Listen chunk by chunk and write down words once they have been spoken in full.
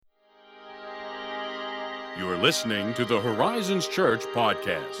You're listening to the Horizons Church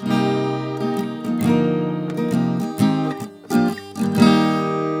podcast.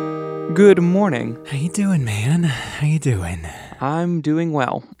 Good morning. How you doing, man? How you doing? I'm doing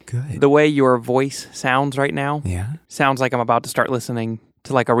well. Good. The way your voice sounds right now Yeah? sounds like I'm about to start listening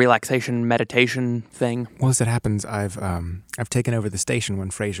to like a relaxation meditation thing. Well, as it happens, I've taken over the station when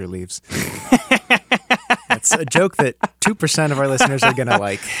Frasier leaves. That's a joke that 2% of our listeners are gonna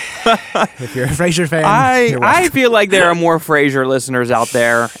like. If you're a Frasier fan, you're welcome. I feel like there are more Frasier listeners out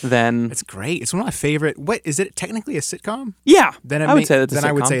there than... It's great. It's one of my favorite. What is it? Technically a sitcom? Yeah, Then I would say that's a then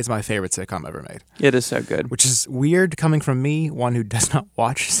I would sitcom. say it's my favorite sitcom ever made. It is so good. Which is weird coming from me, one who does not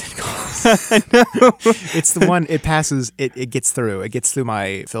watch sitcoms. I know. It's the one. It passes. It gets through. It gets through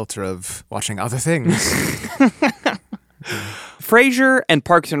my filter of watching other things. Frasier and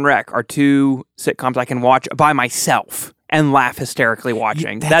Parks and Rec are two sitcoms I can watch by myself and laugh hysterically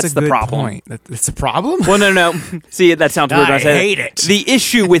watching. That's a the good problem. Point. That's a problem. Well, no. See, that sounds weird when I say hate that. it. The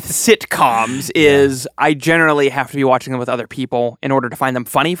issue with sitcoms is I generally have to be watching them with other people in order to find them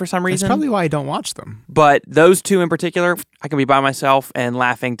funny for some That's reason. probably why I don't watch them. But those two in particular, I can be by myself and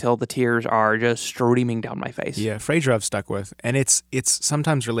laughing till the tears are just streaming down my face. Yeah, Frasier I've stuck with, and it's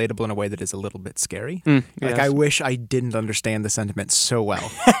sometimes relatable in a way that is a little bit scary. Yes. I wish I didn't understand the sentiment so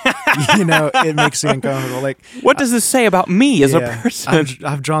well. It makes me uncomfortable. Like, What does this say about me as a yeah, person?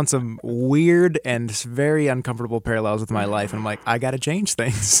 I've drawn some weird and very uncomfortable parallels with my life, and I'm like, I got to change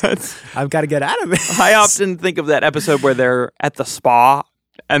things. I've got to get out of it. I often think of that episode where they're at the spa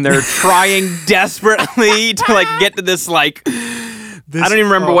and they're trying desperately to like get to this like... I don't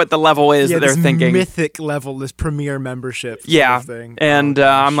even remember what the level is that they're this thinking. Mythic level, this premier membership sort Yeah, of thing. and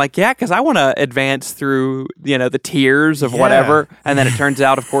I'm like, yeah, because I want to advance through, the tears of whatever, and then it turns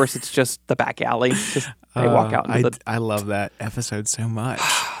out, of course, it's just the back alley. Just they walk out into I love that episode so much.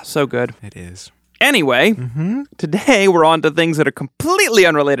 so good. It is. Anyway, today we're on to things that are completely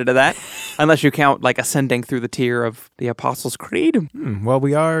unrelated to that, unless you count like ascending through the tier of the Apostles' Creed. Well,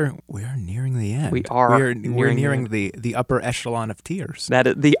 we are nearing the end. We're nearing the upper echelon of tears. That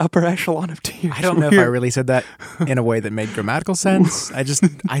is the upper echelon of tears. I don't know if I really said that in a way that made grammatical sense.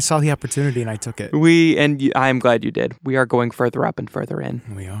 I saw the opportunity and I took it. I am glad you did. We are going further up and further in.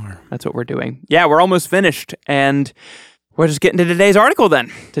 We are. That's what we're doing. Yeah, we're almost finished, and we'll just get into today's article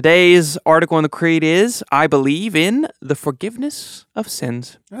then. Today's article in the Creed is, I believe in the forgiveness of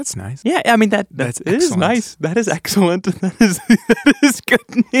sins. That's nice. Yeah, I mean, that's it is excellent. nice. That is excellent. That is good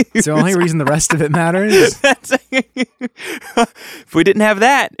news. It's the only reason the rest of it matters. If we didn't have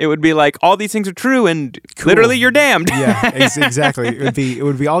that, it would be like, all these things are true, and literally you're damned. Yeah, exactly. It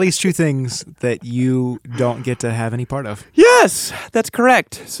would be all these true things that you don't get to have any part of. Yes, that's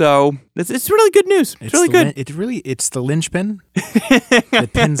correct. So it's really good news. It's really good. It's the linchpin that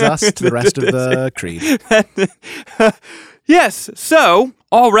pins us to the rest of the creed. Yes, so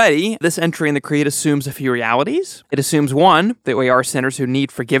already this entry in the Creed assumes a few realities. It assumes, one, that we are sinners who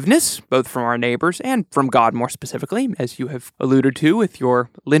need forgiveness, both from our neighbors and from God more specifically, as you have alluded to with your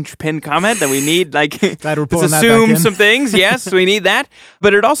linchpin comment, that we need, Glad we're let's pulling that back assume in. some things. Yes, we need that.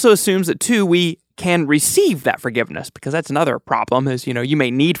 But it also assumes that, two, we can receive that forgiveness, because that's another problem is, you may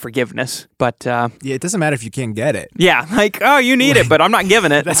need forgiveness, but... Yeah, it doesn't matter if you can't get it. Yeah, you need it, but I'm not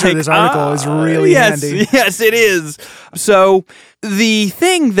giving it. That's where this article is really handy. Yes, it is. So the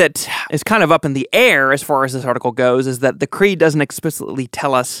thing that is kind of up in the air as far as this article goes is that the Creed doesn't explicitly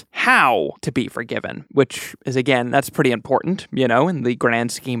tell us how to be forgiven, which is, again, that's pretty important, in the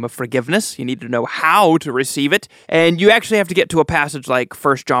grand scheme of forgiveness. You need to know how to receive it, and you actually have to get to a passage like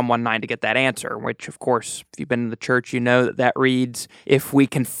 1 John 1:9 to get that answer, which, of course, if you've been in the church, you know that reads, if we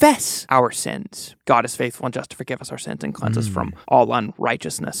confess our sins, God is faithful and just to forgive us our sins and cleanse us from all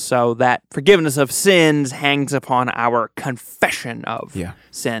unrighteousness. So that forgiveness of sins hangs upon our confession of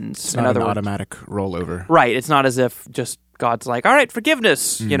sins. It's not an automatic rollover. Right. It's not as if just God's like, all right,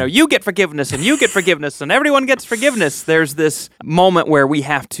 forgiveness. You get forgiveness and you get forgiveness and everyone gets forgiveness. There's this moment where we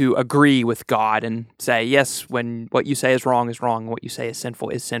have to agree with God and say, yes, when what you say is wrong, what you say is sinful,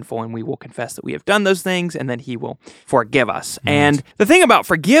 and we will confess that we have done those things, and then he will forgive us. Right. And the thing about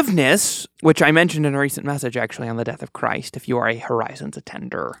forgiveness, which I mentioned in a recent message actually on the death of Christ, if you are a Horizons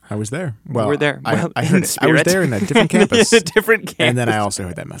attender. I was there. Well, you were there. I heard it. I was there in a different campus. A different campus. And then I also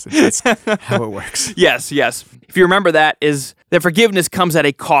heard that message. That's how it works. Yes. If you remember that, is that forgiveness comes at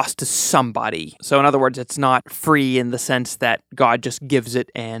a cost to somebody. So in other words, it's not free in the sense that God just gives it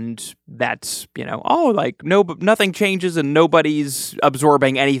and that's, nothing changes and nobody's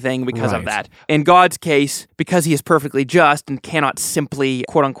absorbing anything because of that. In God's case, because he is perfectly just and cannot simply,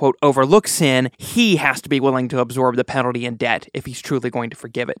 quote unquote, overlook sin, he has to be willing to absorb the penalty and debt if he's truly going to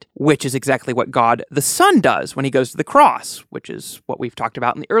forgive it, which is exactly what God the Son does when he goes to the cross, which is what we've talked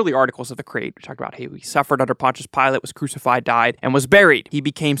about in the early articles of the Creed. We talked about how he suffered under Pontius Pilate, was crucified, died, and was buried. He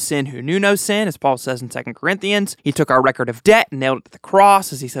became sin who knew no sin, as Paul says in 2 Corinthians. He took our record of debt and nailed it to the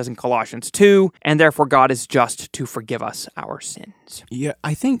cross, as he says in Colossians 2, and therefore God is just to forgive us our sins. Yeah,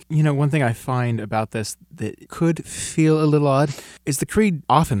 I think, one thing I find about this that could feel a little odd is the Creed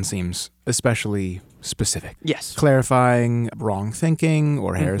often seems especially specific. Yes. Clarifying wrong thinking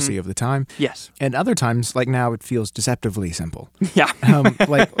or heresy of the time. Yes. And other times, like now, it feels deceptively simple. Yeah.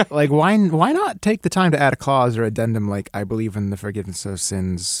 Why not take the time to add a clause or addendum like, I believe in the forgiveness of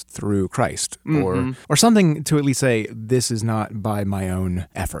sins through Christ, or something to at least say, this is not by my own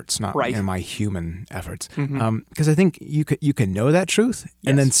efforts, not my human efforts. Because I think you can know that truth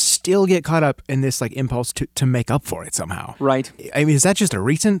and then still get caught up in this like impulse to make up for it somehow. Right. I mean, is that just a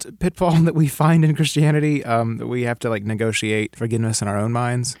recent pitfall that we find in Christianity, that we have to like negotiate forgiveness in our own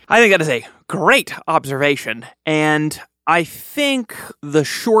minds? I think that is a great observation. And I think the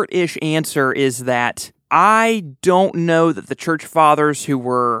short-ish answer is that I don't know that the church fathers who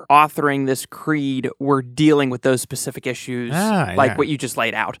were authoring this creed were dealing with those specific issues what you just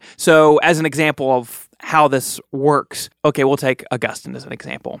laid out. So as an example of how this works, okay, we'll take Augustine as an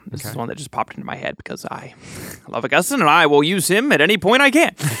example. This is one that just popped into my head because I love Augustine and I will use him at any point I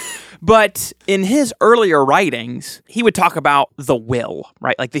can. But in his earlier writings, he would talk about the will,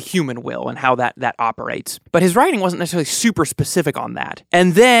 right? Like the human will and how that operates. But his writing wasn't necessarily super specific on that.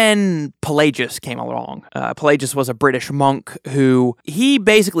 And then Pelagius came along. Pelagius was a British monk who he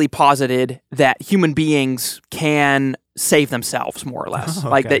basically posited that human beings can save themselves, more or less.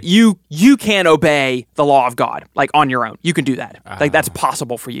 Like that you can obey the law of God, like on your own. You can do that. Like that's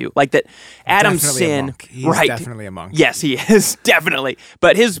possible for you. Like that Adam's sin. He's definitely a monk. Yes, he is, definitely.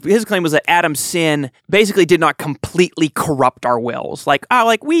 But his claim was that Adam's sin basically did not completely corrupt our wills. Like,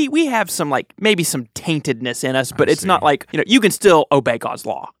 we have some maybe some taintedness in us, but it's not like, you can still obey God's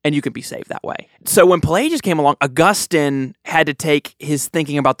law and you can be saved that way. So when Pelagius came along, Augustine had to take his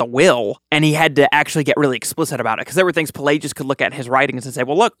thinking about the will and he had to actually get really explicit about it because there were things Pelagius could look at his writings and say,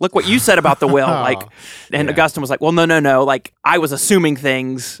 well, look what you said about the will. Augustine was like, well, no. Like, I was assuming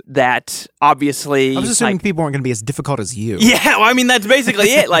things that obviously... I was assuming people weren't going to be as difficult as you. Yeah, well, I mean, that's basically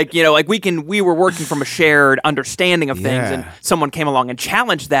it. We were working from a shared understanding of things and someone came along and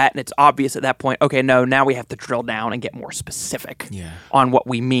challenged that and it's obvious at that point, okay, no, now we have to drill down and get more specific on what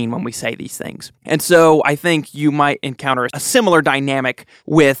we mean when we say these things. And so I think you might encounter a similar dynamic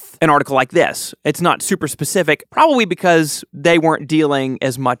with an article like this. It's not super specific, probably because they weren't dealing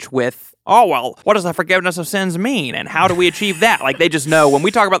as much with, what does the forgiveness of sins mean? And how do we achieve that? Like, they just know when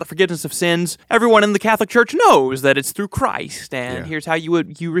we talk about the forgiveness of sins, everyone in the Catholic Church knows that it's through Christ, and here's how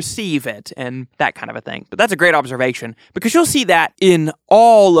you receive it, and that kind of a thing. But that's a great observation, because you'll see that in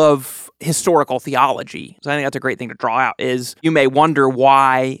all of historical theology. So I think that's a great thing to draw out, is you may wonder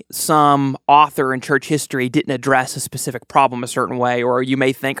why some author in church history didn't address a specific problem a certain way, or you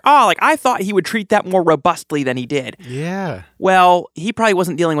may think, I thought he would treat that more robustly than he did. Yeah. Well, he probably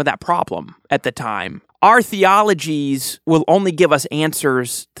wasn't dealing with that problem at the time. Our theologies will only give us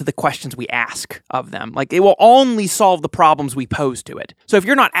answers to the questions we ask of them. Like, it will only solve the problems we pose to it. So if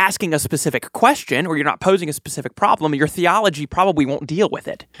you're not asking a specific question or you're not posing a specific problem, your theology probably won't deal with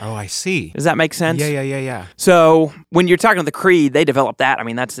it. Oh, I see. Does that make sense? Yeah. So when you're talking to the Creed, they developed that. I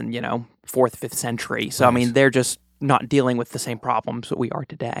mean, that's in, 4th, 5th century. So, I mean, they're just not dealing with the same problems that we are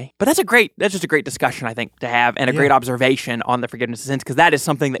today. But that's just a great discussion, I think, to have, and a great observation on the forgiveness of sins, because that is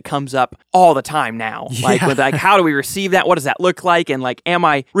something that comes up all the time now. Yeah. How do we receive that? What does that look like? And am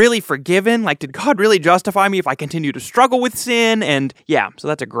I really forgiven? Did God really justify me if I continue to struggle with sin? And so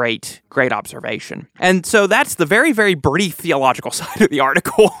that's a great observation. And so that's the very, very brief theological side of the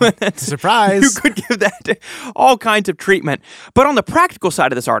article. Surprise! You could give that all kinds of treatment. But on the practical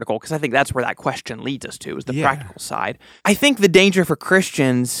side of this article, because I think that's where that question leads us to, is the practical side. I think the danger for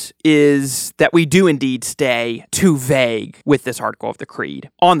Christians is that we do indeed stay too vague with this article of the Creed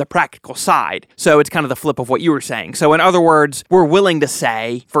on the practical side. So it's kind of the flip of what you were saying. So in other words, we're willing to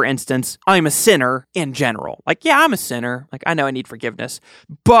say, for instance, I'm a sinner in general. I'm a sinner. I know I need forgiveness.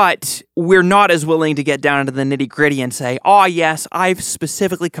 But we're not as willing to get down into the nitty-gritty and say, yes, I've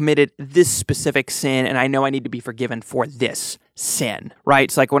specifically committed this specific sin and I know I need to be forgiven for this sin, right?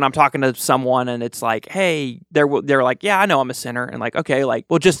 It's like when I'm talking to someone and it's like, hey, they're like, yeah, I know I'm a sinner. And like, okay, like,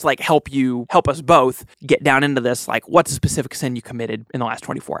 we'll just like help us both get down into this. Like, what's a specific sin you committed in the last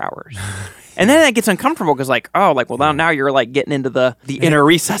 24 hours? And then that gets uncomfortable because like, oh, like, well, now you're like getting into the inner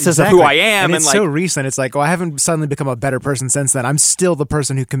recesses of who I am. And it's like, so recent. It's like, well, I haven't suddenly become a better person since then. I'm still the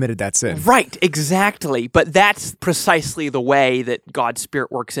person who committed that sin. Right, exactly. But that's precisely the way that God's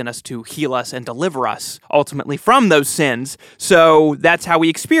Spirit works in us to heal us and deliver us ultimately from those sins. So that's how we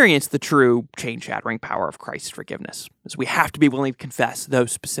experience the true chain-shattering power of Christ's forgiveness, is we have to be willing to confess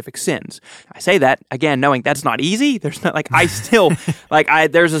those specific sins. I say that, again, knowing that's not easy. There's not, like, I still,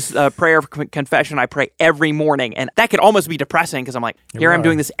 there's this prayer of confession I pray every morning, and that could almost be depressing because I'm like, here I'm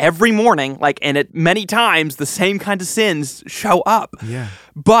doing this every morning, like, and it many times the same kind of sins show up. Yeah.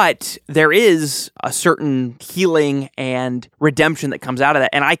 But there is a certain healing and redemption that comes out of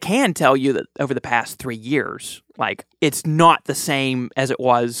that. And I can tell you that over the past 3 years, like, it's not the same as it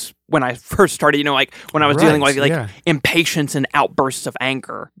was when I first started, like when I was dealing with impatience and outbursts of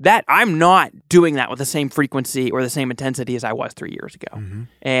anger. That I'm not doing that with the same frequency or the same intensity as I was 3 years ago. Mm-hmm.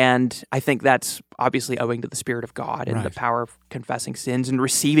 And I think that's obviously owing to the Spirit of God and the power of confessing sins and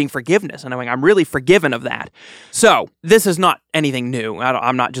receiving forgiveness and knowing I'm really forgiven of that. So this is not anything new.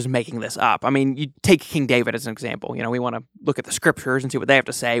 I'm not just making this up. I mean, you take King David as an example. We want to look at the scriptures and see what they have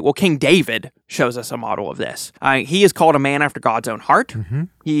to say. Well, King David shows us a model of this. He is called a man after God's own heart. Mm-hmm.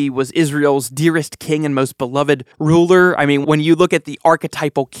 He was Israel's dearest king and most beloved ruler. I mean, when you look at the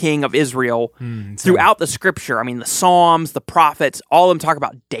archetypal king of Israel throughout the scripture, I mean, the Psalms, the prophets, all of them talk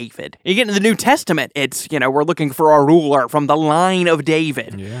about David. You get into the New Testament, it's, we're looking for a ruler from the line of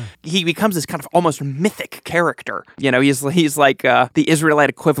David. Yeah. He becomes this kind of almost mythic character. He's like the Israelite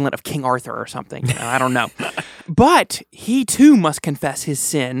equivalent of King Arthur or something. I don't know. But he too must confess his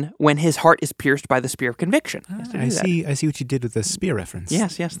sin when his heart is pierced by the spear of conviction. I see what you did with the spear reference.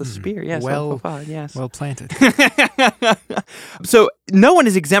 Yes, the spear. Yes, well planted. So no one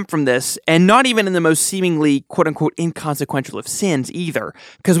is exempt from this, and not even in the most seemingly quote-unquote inconsequential of sins either,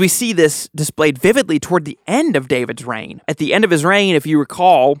 because we see this displayed vividly toward the end of David's reign. At the end of his reign, if you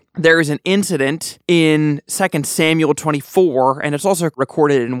recall, there is an incident in 2 Samuel 24, and it's also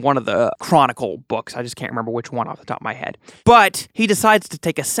recorded in one of the Chronicle books. I just can't remember which one off the top of my head. But he decides to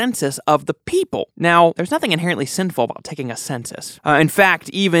take a census of the people. Now, there's nothing inherently sinful about taking a census. In fact,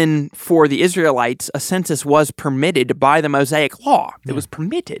 even for the Israelites, a census was permitted by the Mosaic Law. It was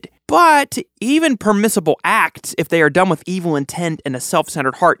permitted. But even permissible acts, if they are done with evil intent and a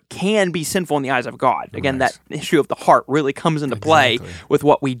self-centered heart, can be sinful in the eyes of God. Again, that issue of the heart really comes into play with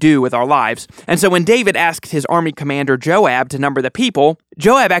what we do with our lives. And so when David asked his army commander Joab to number the people,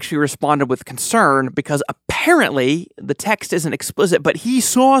 Joab actually responded with concern because apparently the text isn't explicit, but he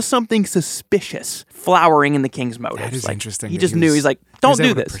saw something suspicious flowering in the king's motives. That is interesting. He just knew. He's like, don't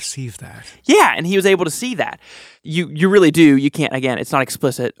do this. To perceive that. Yeah, and he was able to see that. You really do. You can't, again, it's not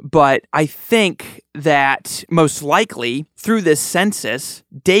explicit, but I think that most likely through this census,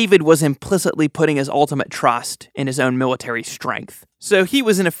 David was implicitly putting his ultimate trust in his own military strength. So he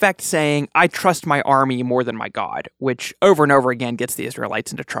was in effect saying, I trust my army more than my God, which over and over again gets the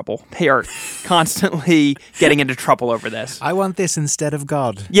Israelites into trouble. They are constantly getting into trouble over this. I want this instead of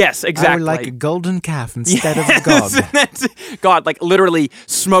God. Yes, exactly. I would like a golden calf instead of God. God, like literally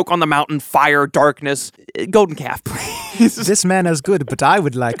smoke on the mountain, fire, darkness, golden calf, please. This man is good, but I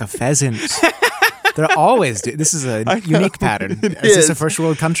would like a pheasant. They're always this is a unique pattern. Is this a first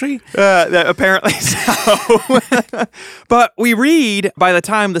world country? Apparently so. But we read, by the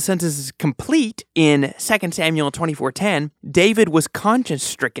time the census is complete in 2 Samuel 24:10, David was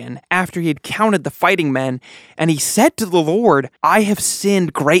conscience-stricken after he had counted the fighting men, and he said to the Lord, I have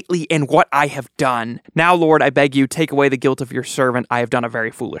sinned greatly in what I have done. Now, Lord, I beg you, take away the guilt of your servant. I have done a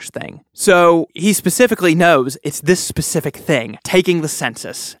very foolish thing. So he specifically knows it's this specific thing, taking the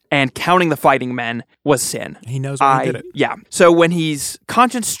census and counting the fighting men was sin. He knows why he did it. Yeah. So when he's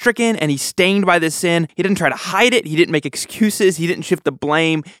conscience-stricken and he's stained by this sin, he didn't try to hide it. He didn't make excuses. He didn't shift the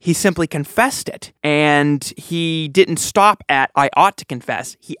blame. He simply confessed it. And he didn't stop at, I ought to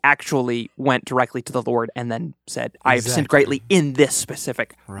confess. He actually went directly to the Lord and then said, I have sinned greatly in this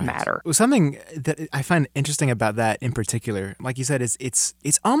specific matter. Well, something that I find interesting about that in particular, like you said, is it's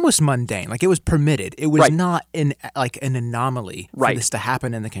almost mundane. Like it was permitted. It was not an anomaly for this to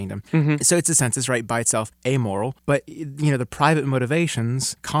happen in the kingdom kingdom. So it's a census, right, by itself, amoral. But, the private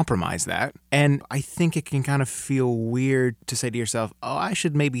motivations compromise that. And I think it can kind of feel weird to say to yourself, oh, I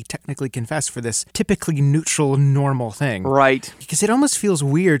should maybe technically confess for this typically neutral, normal thing. Right. Because it almost feels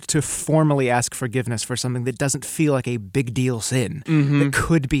weird to formally ask forgiveness for something that doesn't feel like a big deal sin that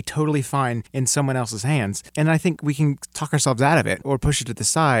could be totally fine in someone else's hands. And I think we can talk ourselves out of it or push it to the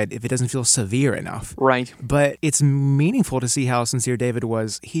side if it doesn't feel severe enough. Right. But it's meaningful to see how sincere David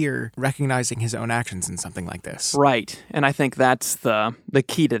was here, recognizing his own actions in something like this. Right. And I think that's the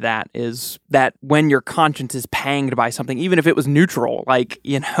key to that, is that when your conscience is panged by something, even if it was neutral, like,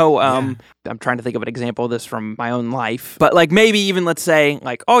 I'm trying to think of an example of this from my own life, but like maybe even let's say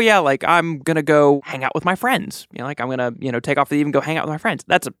like, oh yeah, like I'm going to go hang out with my friends, like I'm going to, take off the leave and go hang out with my friends.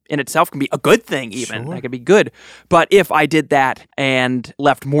 That's in itself can be a good thing even. Sure. That could be good. But if I did that and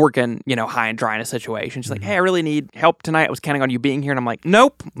left Morgan, high and dry in a situation, she's like, hey, I really need help tonight. I was counting on you being here. And I'm like,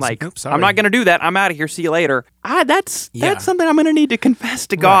 nope, sorry. I'm not going to do that. I'm out of here. See you later. That's something I'm going to need to confess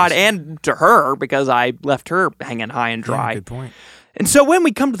to God and to her because I left her hanging high and dry. Yeah, good point. And so when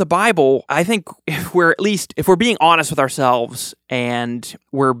we come to the Bible, I think if we're being honest with ourselves and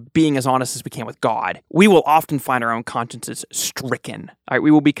we're being as honest as we can with God, we will often find our own consciences stricken. All right, we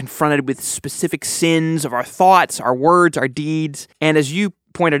will be confronted with specific sins of our thoughts, our words, our deeds. And as you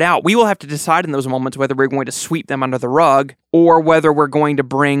pointed out, we will have to decide in those moments whether we're going to sweep them under the rug or whether we're going to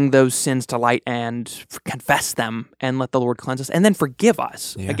bring those sins to light and confess them and let the Lord cleanse us and then forgive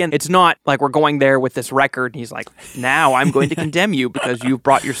us. Yeah. Again, it's not like we're going there with this record and he's like, now I'm going to condemn you because you've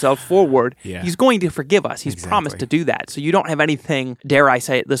brought yourself forward. Yeah. He's going to forgive us. He's promised to do that. So you don't have anything, dare I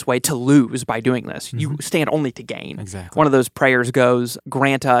say it this way, to lose by doing this. You stand only to gain. Exactly. One of those prayers goes,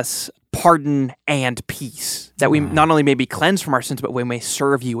 grant us pardon and peace, that we not only may be cleansed from our sins, but we may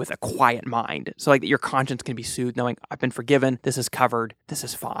serve you with a quiet mind. So like that your conscience can be soothed, knowing I've been forgiven, this is covered, this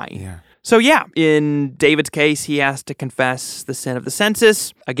is fine. Yeah. So in David's case, he has to confess the sin of the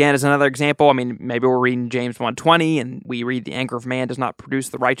census. Again, as another example, I mean, maybe we're reading James 1:20 and we read the anger of man does not produce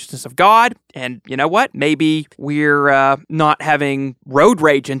the righteousness of God. And you know what? Maybe we're not having road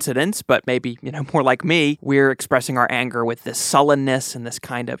rage incidents, but maybe, more like me, we're expressing our anger with this sullenness and this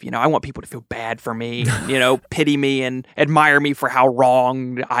kind of, I want people to feel bad for me, pity me and admire me for how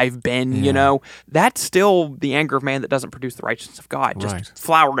wrong I've been, That's still the anger of man that doesn't produce the righteousness of God, just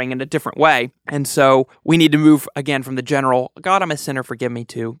flowering in a different way. And so we need to move again from the general, God, I'm a sinner, forgive me,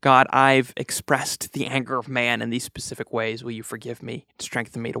 to God, I've expressed the anger of man in these specific ways. Will you forgive me?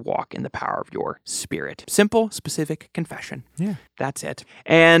 Strengthen me to walk in the power of your Spirit. Simple, specific confession. Yeah. That's it.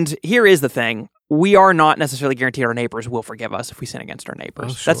 And here is the thing. We are not necessarily guaranteed our neighbors will forgive us if we sin against our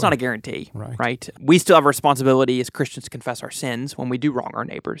neighbors. Oh, sure. That's not a guarantee, right? We still have a responsibility as Christians to confess our sins when we do wrong our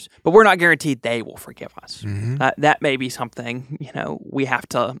neighbors, but we're not guaranteed they will forgive us. That may be something, we have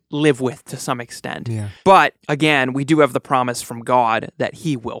to live with to some extent. Yeah. But again, we do have the promise from God that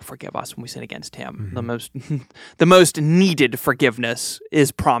He will forgive us when we sin against Him. The most needed forgiveness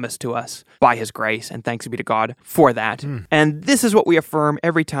is promised to us by His grace, and thanks be to God for that. And this is what we affirm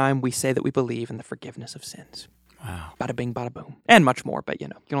every time we say that we believe in the forgiveness of sins. Wow. Bada bing, bada boom. And much more, but you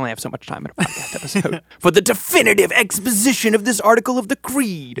can only have so much time in a podcast episode for the definitive exposition of this article of the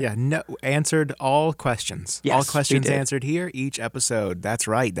Creed. Yeah, answered all questions. Yes, all questions answered here, each episode. That's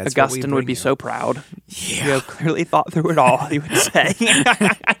right. That's Augustine what we would be you. So proud. Yeah. You clearly thought through it all, he would say.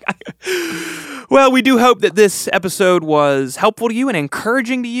 Well, we do hope that this episode was helpful to you and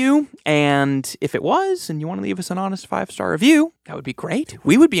encouraging to you. And if it was, and you want to leave us an honest 5-star review, that would be great.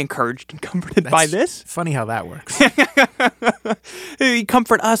 We would be encouraged and comforted by this. Funny how that works.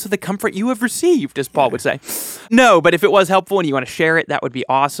 Comfort us with the comfort you have received, as Paul would say. No, but if it was helpful and you want to share it, that would be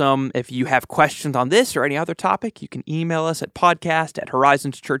awesome. If you have questions on this or any other topic, you can email us at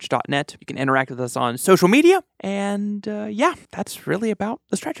podcast@horizonschurch.net. You can interact with us on social media. And that's really about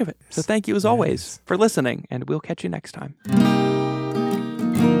the stretch of it. So thank you as always for listening, and we'll catch you next time.